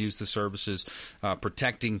 businesses can use the services,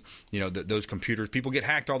 protecting those computers. People get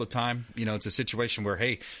hacked all the time. It's a situation where,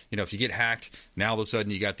 hey, if you get hacked, now all of a sudden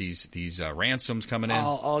you got these ransoms coming in.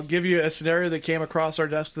 I'll give you a scenario that came across our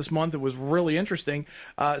desk this month. It was really interesting.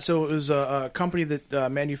 So it was a company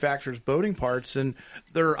that manufactures boating parts, and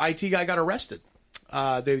their IT guy got arrested.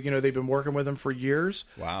 They've been working with him for years.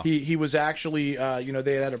 Wow. He was actually,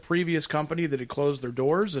 they had a previous company that had closed their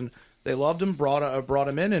doors, and they loved him, brought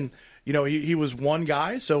him in, and he was one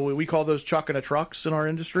guy. So we call those chucking a trucks in our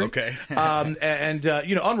industry. Okay.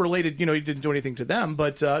 Unrelated, he didn't do anything to them,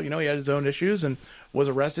 but he had his own issues and was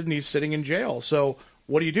arrested, and he's sitting in jail. So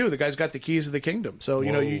what do? The guy's got the keys of the kingdom. So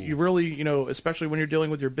you really, especially when you're dealing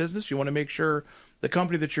with your business, you want to make sure the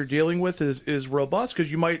company that you're dealing with is robust,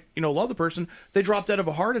 because you might, love the person. They dropped out of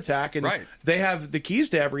a heart attack, and they have the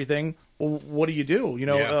keys to everything. Well, what do?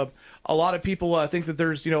 A lot of people think that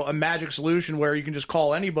there's, a magic solution where you can just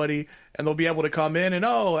call anybody and they'll be able to come in and,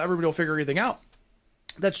 everybody will figure everything out.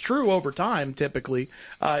 That's true over time, typically.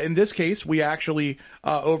 In this case, we actually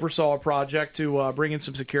oversaw a project to bring in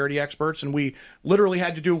some security experts, and we literally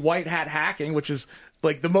had to do white hat hacking, which is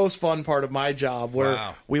like the most fun part of my job,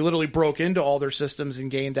 where we literally broke into all their systems and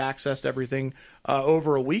gained access to everything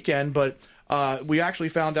over a weekend. But we actually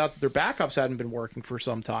found out that their backups hadn't been working for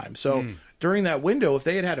some time. So during that window, if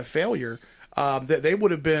they had a failure, they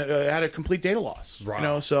would have been had a complete data loss.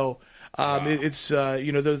 Wow. So it's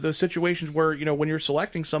those situations where when you're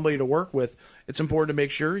selecting somebody to work with, it's important to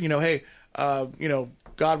make sure hey,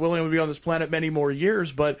 God willing, we'll be on this planet many more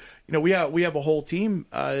years, but we have a whole team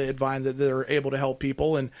at Vine that are able to help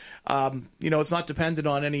people, and it's not dependent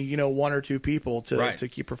on any one or two people to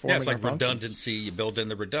keep performing. Yeah, it's like redundancy. You build in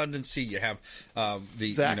the redundancy. You have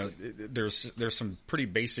exactly. There's some pretty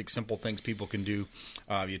basic, simple things people can do.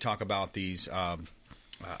 You talk about these.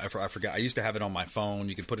 I forgot. I used to have it on my phone.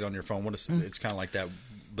 You can put it on your phone. It's kind of like that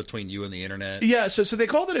between you and the internet. Yeah, so they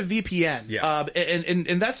call that a VPN. Yeah.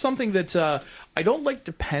 And that's something that I don't like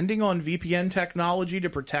depending on VPN technology to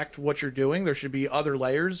protect what you're doing. There should be other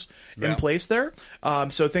layers in place there.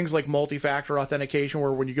 So things like multi-factor authentication,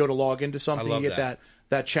 where when you go to log into something, you get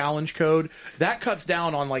that challenge code. That cuts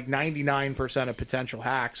down on like 99% of potential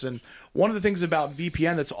hacks. And one of the things about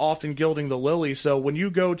VPN that's often gilding the lily, so when you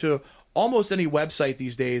go to almost any website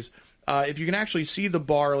these days, if you can actually see the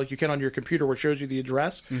bar like you can on your computer where it shows you the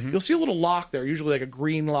address, you'll see a little lock there, usually like a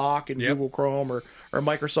green lock in Google Chrome or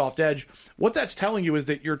Microsoft Edge. What that's telling you is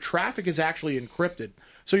that your traffic is actually encrypted.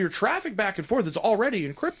 So your traffic back and forth is already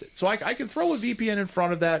encrypted. So I can throw a VPN in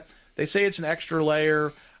front of that. They say it's an extra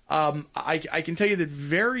layer. I can tell you that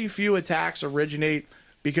very few attacks originate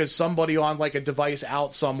because somebody on like a device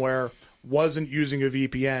out somewhere wasn't using a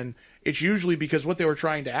VPN. It's usually because what they were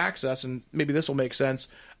trying to access, and maybe this will make sense.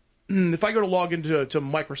 If I go to log into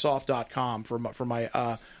Microsoft.com for my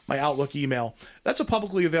Outlook email, that's a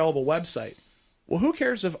publicly available website. Well, who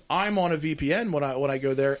cares if I'm on a VPN when I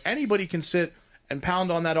go there? Anybody can sit and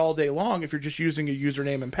pound on that all day long if you're just using a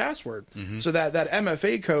username and password. So that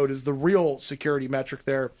MFA code is the real security metric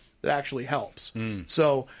there that actually helps.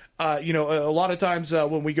 So a lot of times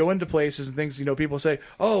when we go into places and things, people say,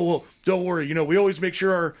 oh, well, don't worry. We always make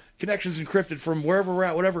sure our connection's encrypted from wherever we're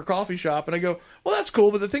at, whatever coffee shop. And I go, well, that's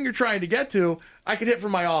cool. But the thing you're trying to get to, I can hit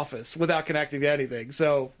from my office without connecting to anything.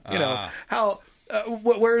 So, how...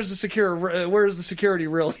 where is the security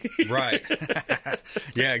really? Right.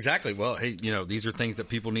 Yeah, exactly. Well, hey, these are things that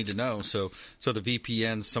people need to know. So the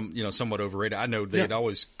VPN's somewhat overrated. I know they'd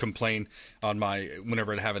always complain on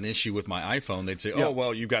whenever I'd have an issue with my iPhone, they'd say, "Oh,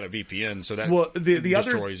 well, you've got a VPN, so that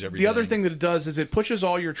destroys everything." The other thing that it does is it pushes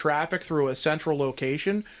all your traffic through a central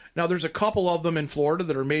location. Now, there's a couple of them in Florida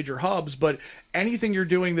that are major hubs, but anything you're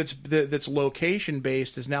doing that's location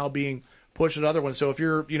based is now being pushed at other ones. So if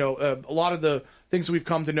you're, a lot of the things that we've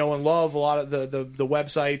come to know and love, a lot of the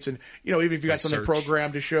websites, and even if you got something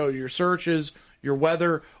programmed to show your searches, your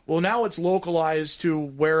weather, well, now it's localized to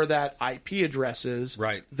where that IP address is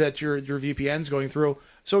that your VPN's going through,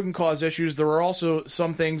 so it can cause issues. There are also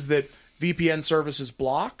some things that VPN services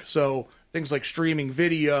block, so things like streaming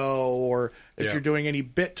video, or if you're doing any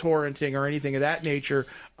bit torrenting or anything of that nature,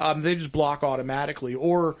 they just block automatically,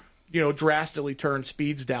 or drastically turn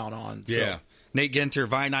speeds down on. Yeah. Nate Ginter,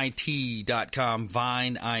 VineIT.com,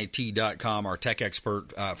 VineIT.com, our tech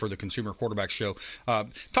expert for the Consumer Quarterback Show.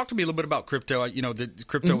 Talk to me a little bit about crypto. The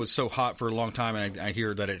crypto was so hot for a long time, and I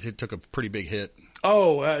hear that it took a pretty big hit.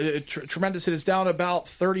 Oh, tremendous hit. It's down about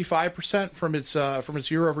 35% from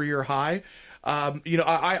its year-over-year high.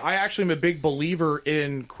 I actually am a big believer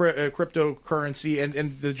in cryptocurrency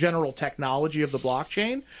and the general technology of the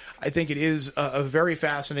blockchain. I think it is a very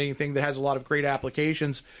fascinating thing that has a lot of great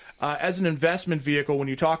applications. As an investment vehicle, when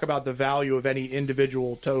you talk about the value of any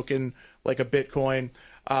individual token, like a Bitcoin,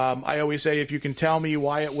 I always say if you can tell me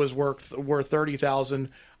why it was worth $30,000,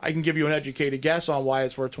 I can give you an educated guess on why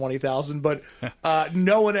it's worth $20,000. But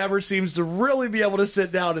no one ever seems to really be able to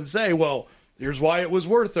sit down and say, well, here's why it was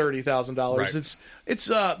worth $30,000. Right. It's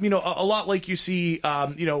a lot like you see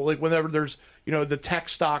like whenever there's the tech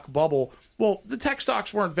stock bubble. Well, the tech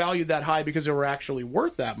stocks weren't valued that high because they were actually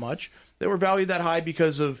worth that much. They were valued that high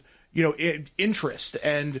because of interest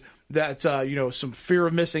and that some fear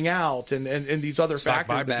of missing out and these other stock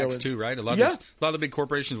factors buybacks too, right? A lot of the big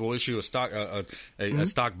corporations will issue a stock a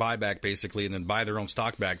stock buyback basically, and then buy their own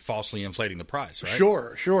stock back, falsely inflating the price,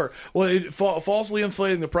 right? Sure. Well, falsely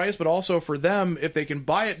inflating the price, but also for them, if they can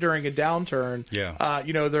buy it during a downturn,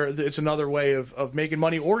 it's another way of making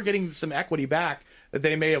money or getting some equity back that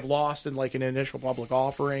they may have lost in like an initial public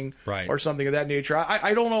offering, or something of that nature.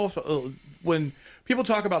 I don't know if when people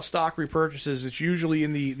talk about stock repurchases, it's usually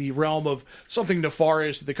in the realm of something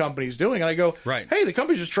nefarious that the company's doing. And I go, hey, the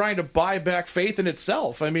company's just trying to buy back faith in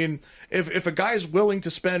itself. I mean, if a guy's willing to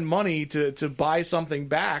spend money to buy something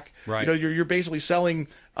back, you're basically selling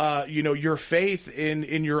your faith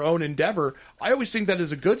in your own endeavor. I always think that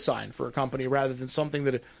is a good sign for a company rather than something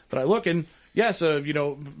that I look. And yes,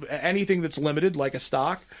 anything that's limited, like a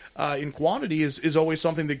stock, in quantity is always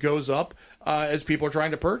something that goes up as people are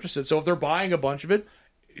trying to purchase it. So if they're buying a bunch of it,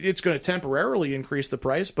 it's going to temporarily increase the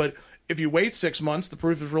price. But if you wait 6 months, the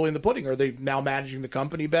proof is really in the pudding. Are they now managing the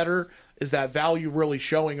company better? Is that value really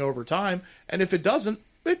showing over time? And if it doesn't,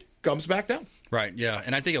 it comes back down. Right, yeah,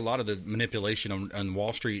 and I think a lot of the manipulation on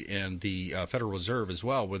Wall Street and the Federal Reserve as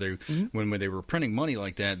well, where they when they were printing money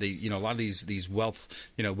like that, they a lot of these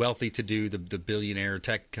wealthy to do the billionaire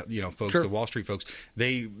tech folks, the Wall Street folks,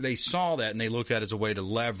 they saw that and they looked at it as a way to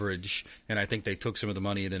leverage, and I think they took some of the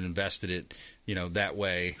money and then invested it that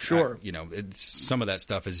way. Sure, some of that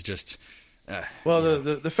stuff is just.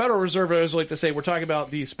 The Federal Reserve, I always like to say, we're talking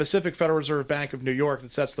about the specific Federal Reserve Bank of New York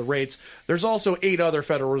that sets the rates. There's also 8 other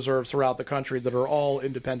Federal Reserves throughout the country that are all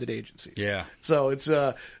independent agencies. Yeah. So it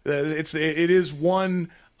is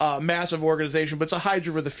one massive organization, but it's a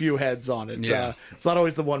hydra with a few heads on it. Yeah. It's not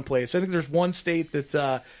always the one place. I think there's one state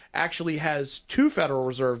that actually has 2 Federal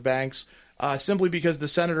Reserve banks. Simply because the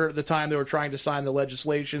senator at the time they were trying to sign the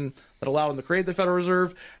legislation that allowed him to create the Federal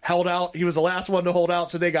Reserve held out. He was the last one to hold out,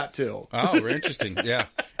 so they got 2. Oh, interesting. Yeah.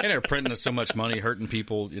 And they're printing so much money, hurting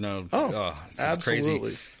people, it's absolutely.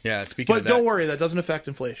 Crazy. Yeah, speaking of that. But don't worry, that doesn't affect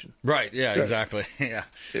inflation. Right, yeah, exactly. Yeah.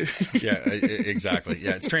 Yeah, exactly.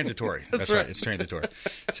 Yeah, it's transitory. That's right. It's transitory.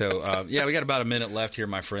 So, we got about a minute left here,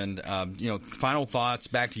 my friend. Final thoughts,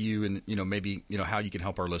 back to you and, maybe, how you can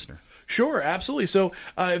help our listener. Sure, absolutely. So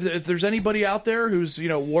if there's anybody out there who's,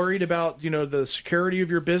 worried about, the security of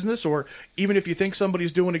your business, or even if you think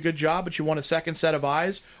somebody's doing a good job but you want a second set of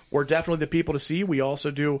eyes, we're definitely the people to see. We also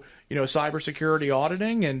do, cybersecurity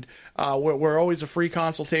auditing, and we're always a free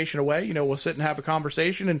consultation away. We'll sit and have a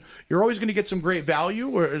conversation, and you're always going to get some great value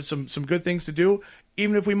or some good things to do,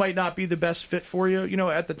 even if we might not be the best fit for you,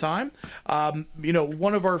 at the time.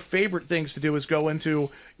 One of our favorite things to do is go into,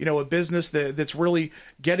 a business that's really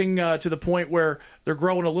getting to the point where they're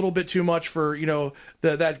growing a little bit too much for,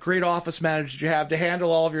 that great office manager you have to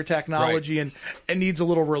handle all of your technology, and needs a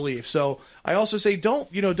little relief. So I also say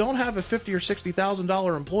don't have a $50,000 or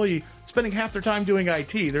 $60,000 employee spending half their time doing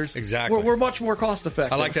IT. Exactly. We're much more cost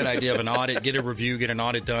effective. I like that idea of an audit. Get a review, get an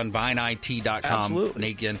audit done. BuyingIT.com. Absolutely.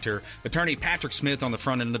 Nate Ginter. Attorney Patrick Smith on the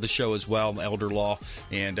front end of the show as well, elder law.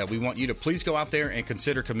 And we want you to please go out there and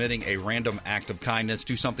consider committing a random act of kindness.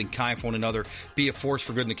 Do something kind for one another. Be a force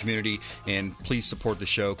for good in the community. And please support the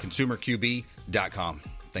show. ConsumerQB.com.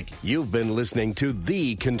 Thank you. You've been listening to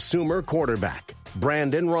The Consumer Quarterback,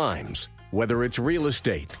 Brandon Rhymes. Whether it's real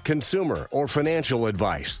estate, consumer, or financial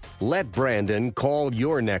advice, let Brandon call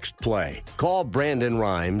your next play. Call Brandon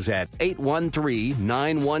Rhymes at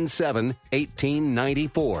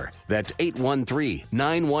 813-917-1894. That's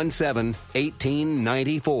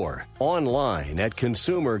 813-917-1894. Online at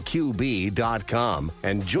ConsumerQB.com.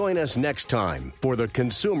 And join us next time for the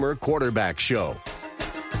Consumer Quarterback Show.